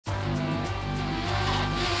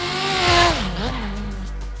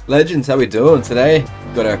Legends, how we doing today?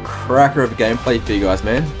 Got a cracker of a gameplay for you guys,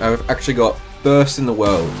 man. I've actually got first in the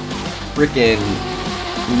world. Freaking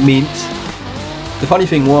mint. The funny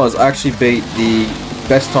thing was, I actually beat the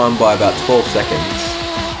best time by about 12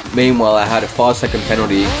 seconds. Meanwhile, I had a 5-second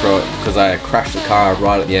penalty for it because I crashed the car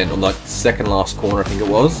right at the end, on like the second last corner, I think it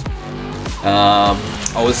was. I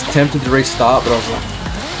was tempted to restart, but I was like,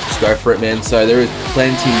 let's go for it, man. So there is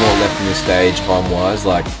plenty more left in this stage, time-wise.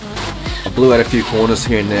 Like, I blew out a few corners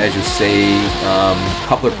here and there, as you'll see. A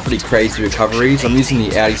couple of pretty crazy recoveries. I'm using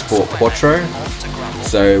the Audi Sport QUATTRO,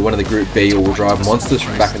 so one of the Group B all-wheel drive monsters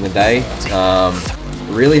from back in the day.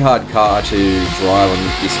 Really hard car to drive on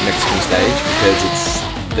this Mexican stage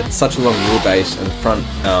because it's such a long wheelbase, and the front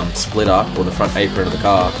splitter, or the front apron of the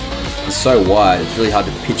car, is so wide. It's really hard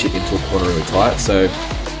to pitch it into a corner really tight. So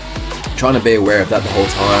trying to be aware of that the whole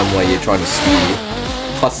time while you're trying to steer.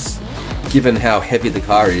 Plus, given how heavy the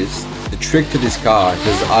car is, the trick to this car,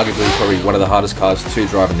 because arguably probably one of the hardest cars to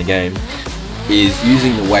drive in the game, is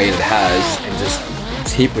using the weight it has and just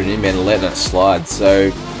tipping it in, man, and letting it slide.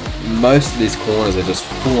 So most of these corners are just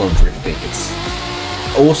full on drifting. It's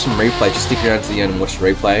awesome replay. Just stick around to the end and watch the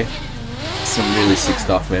replay. Some really sick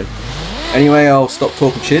stuff, man. Anyway, I'll stop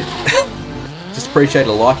talking shit. Just appreciate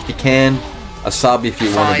a like if you can, a sub if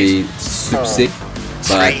you want to be super sick.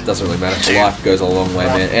 But it doesn't really matter. A like goes a long way,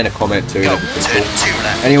 man, and a comment too. That'd be pretty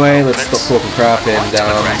cool. Anyway, let's stop talking crap and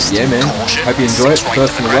yeah, man. Hope you enjoy it.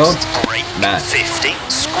 First in the world, Matt. 50,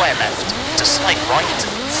 square left to slight right,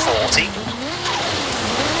 40.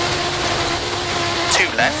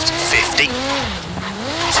 2 left, 50.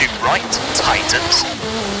 2 right, tightens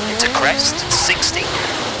into crest, 60.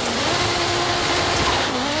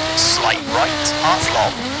 Slight right, half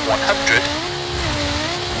long, 100.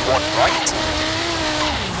 1 right.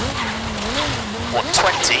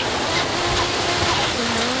 120.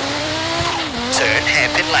 Turn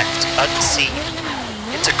hairpin left, unseen.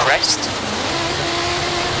 Into crest.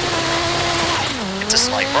 Into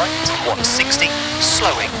slight right, 160.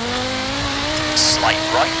 Slowing. Slight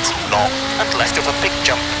right, long, and left of a big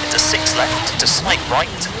jump. Into 6 left, to slight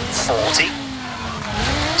right, 40.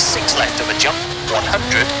 6 left of a jump,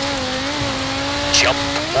 100. Jump,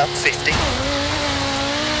 150.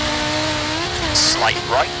 Slight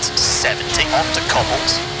right, 70, onto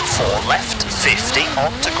cobbles, 4 left, 50,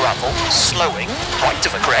 onto gravel, slowing, right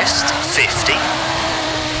of a crest, 50,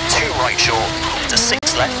 2 right short, into 6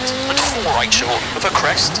 left, and 4 right short of a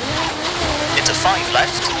crest, into 5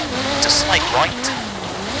 left, to slight right,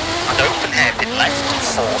 and open hairpin left,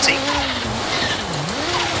 40,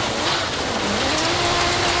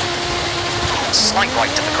 slight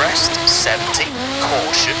right to the crest, 70,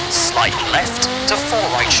 caution, slight left to 4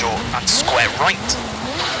 right short and square right,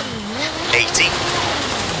 80,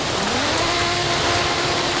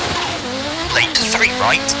 late 3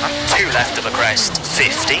 right and 2 left of the crest,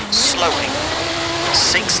 50, slowing,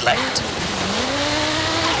 6 left,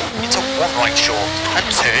 into 1 right short and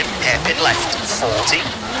turn hairpin left, 40,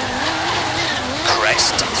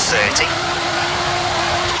 crest, 30,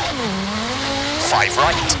 5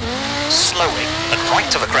 right, slowing and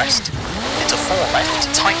right to the crest, into 4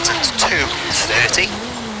 left, tightens 2, 30,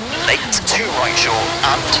 late 2 right short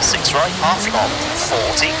and 6 right, half long,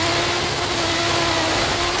 40,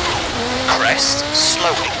 crest,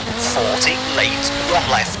 slowing, 40, late,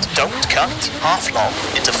 1 left, don't cut, half long,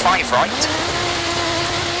 into 5 right,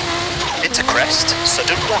 into crest,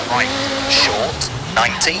 sudden 1 right, short,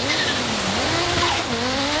 90,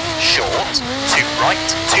 short, 2 right,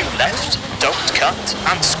 2 left, don't cut,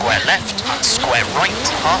 and square left, and square right,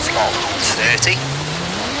 half long, 30,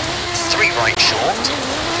 3 right short,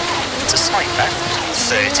 into slight left,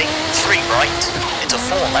 30, 3 right, into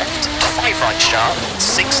 4 left, 5 right sharp,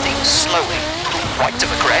 60, slowing, right of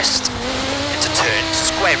a crest, into turn,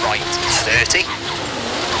 square right, 30,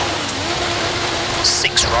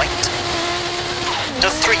 6 right, to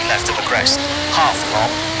 3 left of a crest, half long,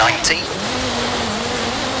 90,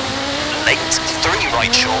 late, 3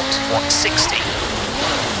 right short, 160.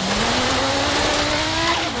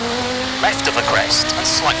 Left of a crest and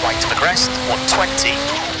slight right of a crest, 120.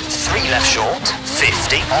 3 left short,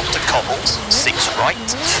 50, onto cobbles, 6 right,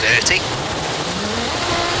 30.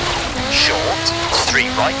 Short, 3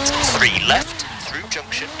 right, 3 left, through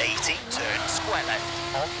junction, 80, turn square left,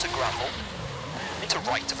 onto gravel, into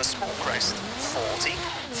right of a small crest, 40,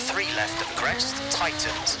 3 left of the crest,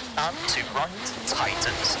 tightens, and 2 right,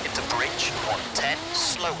 tightens, into bridge, 110,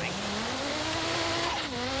 slowing,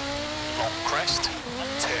 long crest,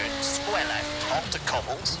 turn square left, onto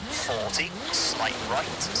cobbles, 40, slight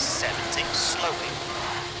right, 70, slowing,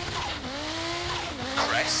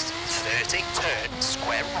 crest, 30, turn,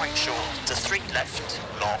 square right short, to 3 left,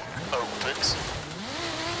 long, opens,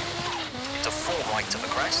 into 4 right to the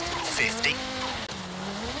crest, 50,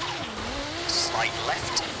 slight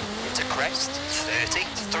left, into crest, 30,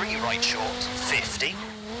 3 right short, 50,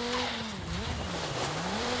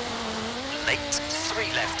 late, 3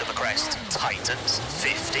 left of the crest, tightens,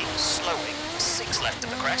 50, slowing, 6 left of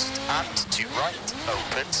the crest, and 2 right,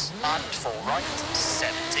 opens, and 4 right,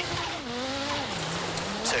 70.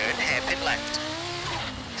 Turn hairpin left,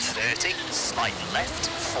 30, slight left,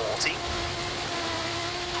 40.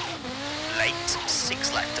 Late,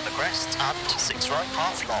 6 left of the crest, and 6 right,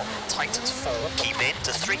 half long, tightens 4, keep in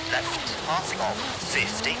to 3 left, half long,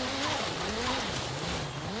 50.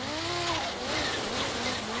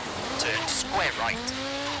 Turn square right,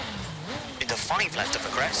 into 5 left of the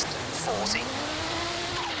crest, 40.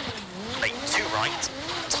 Late 2 right,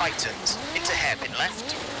 tightens, into hairpin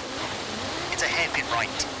left, into hairpin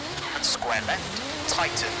right, and square left,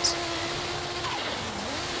 tightens,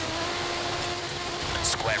 and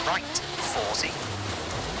square right, 40.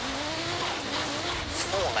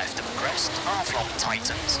 4 left of the crest, half long,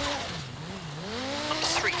 tightens, and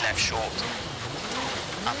 3 left short,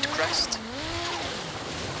 and crest,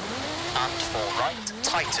 and 4 right,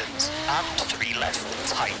 tightens, and 3 left,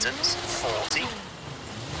 tightens, 40.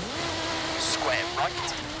 Square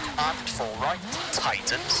right, and 4 right,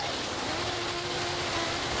 tightens,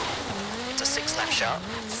 into 6 left sharp,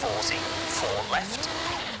 40, 4 left,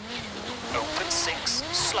 open 6,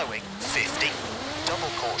 slowing, 50,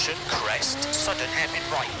 double caution, crest, sudden hairpin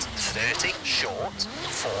right, 30, short,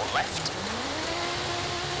 4 left,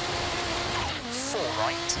 4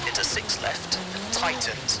 right, into 6 left,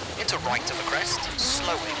 tightens, into right of the crest,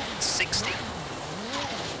 slowing, 60,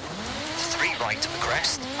 3 right of the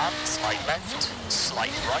crest, and slight left,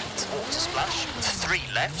 slight right, water splash, 3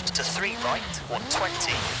 left to 3 right,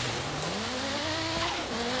 120,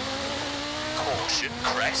 caution,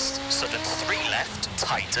 crest, sudden 3 left,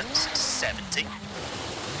 tightens, 70,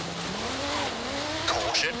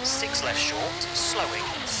 caution, 6 left short, slowing,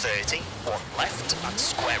 30, 1 left, and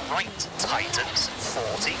square right, tightens,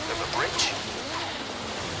 40, over bridge,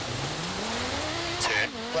 turn,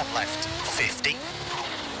 1 left, 50,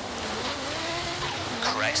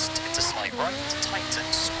 crest, into slight right,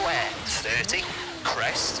 tightens, square, 30,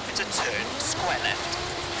 crest, into turn, square left,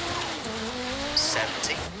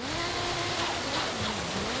 70,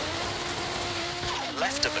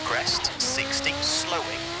 left of the crest, 60,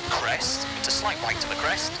 slowing, crest, into slight right of the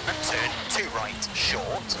crest, and turn 2 right,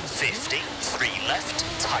 short, 50, 3 left,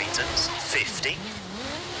 tightens, 50,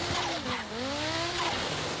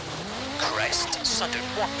 crest, sudden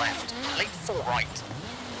 1 left, late 4 right,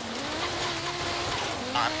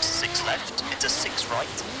 and 6 left, into 6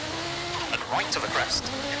 right, and right of the crest,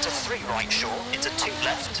 into 3 right short, into 2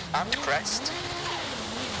 left, and crest,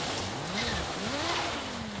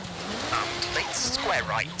 and late square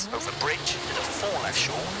right, over bridge, into 4 left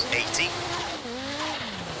short, 80,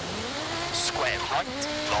 square right,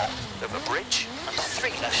 long, over bridge, and 3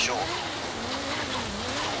 left short,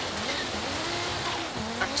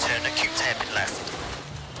 and turn acute hairpin left,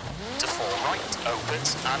 to 4 right,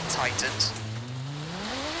 opens, and tightens,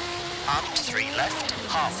 and 3 left,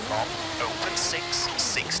 half long, open 6,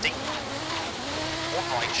 60, 1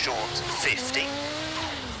 right short, 50,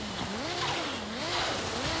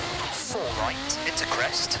 4 right, into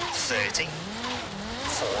crest, 30,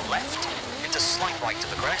 4 left, into slight right to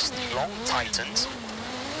the crest, long tightens,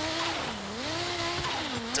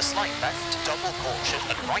 to slight left, double caution,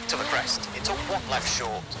 and right to the crest, into 1 left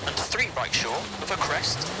short, and 3 right short, with a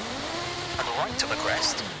crest, and right to the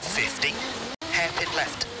crest, 50, hairpin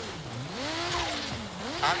left,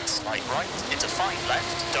 and slight right, into 5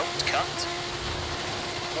 left, don't cut,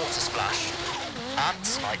 water splash, and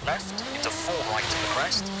slight left, into 4 right to the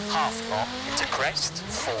crest, half long, into crest,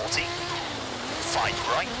 40, 5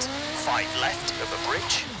 right, 5 left, over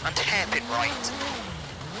bridge, and hairpin right,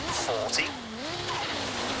 40,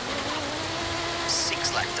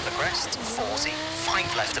 6 left of the crest, 40,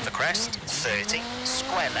 5 left of the crest, 30,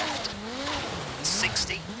 square left,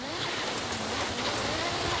 60,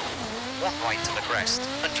 1 right to the crest,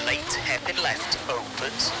 and late hairpin left,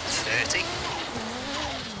 opens, 30,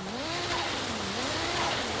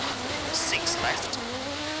 6 left,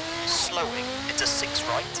 slowing, into 6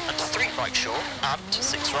 right, and 3 right short, and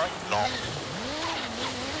 6 right, long,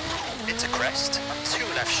 into crest, and 2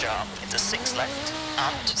 left sharp, into 6 left,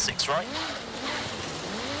 and 6 right,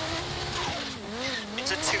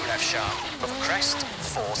 into 2 left sharp, of a crest,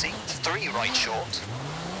 40, 3 right short,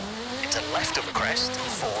 into left of a crest,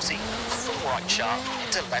 40, 4 right sharp,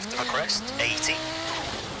 into left of a crest, 80,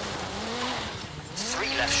 3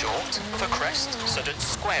 left short of a crest, sudden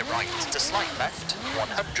square right to slight left,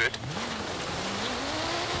 100.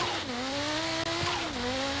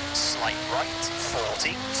 Slight right,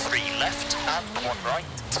 40, 3 left and 1 right,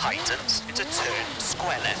 tightens into turn,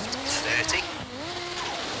 square left, 30.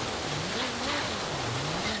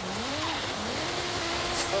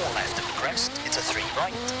 4 left of the crest, into 3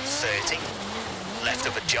 right, 30. Left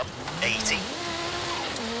of a jump, 80.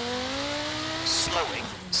 Slowing,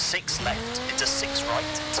 6 left into 6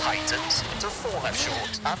 right, tightens into 4 left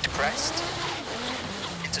short and crest.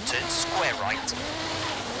 Into turn square right.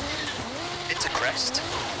 Into crest.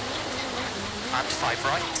 And 5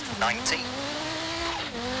 right, 90.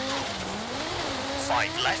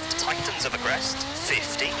 5 left, tightens of a crest,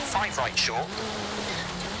 50. 5 right short.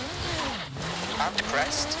 And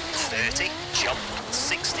crest, 30. Jump,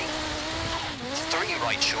 60. 3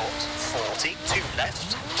 right short, 40, 2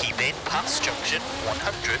 left, keep in, past junction,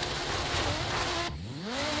 100.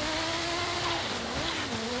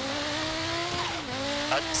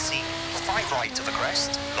 Unseen, 5 right of a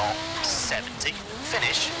crest, long, 70,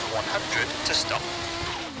 finish, 100 to stop.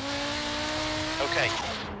 Okay,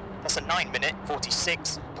 that's a 9-minute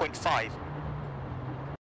 46.5.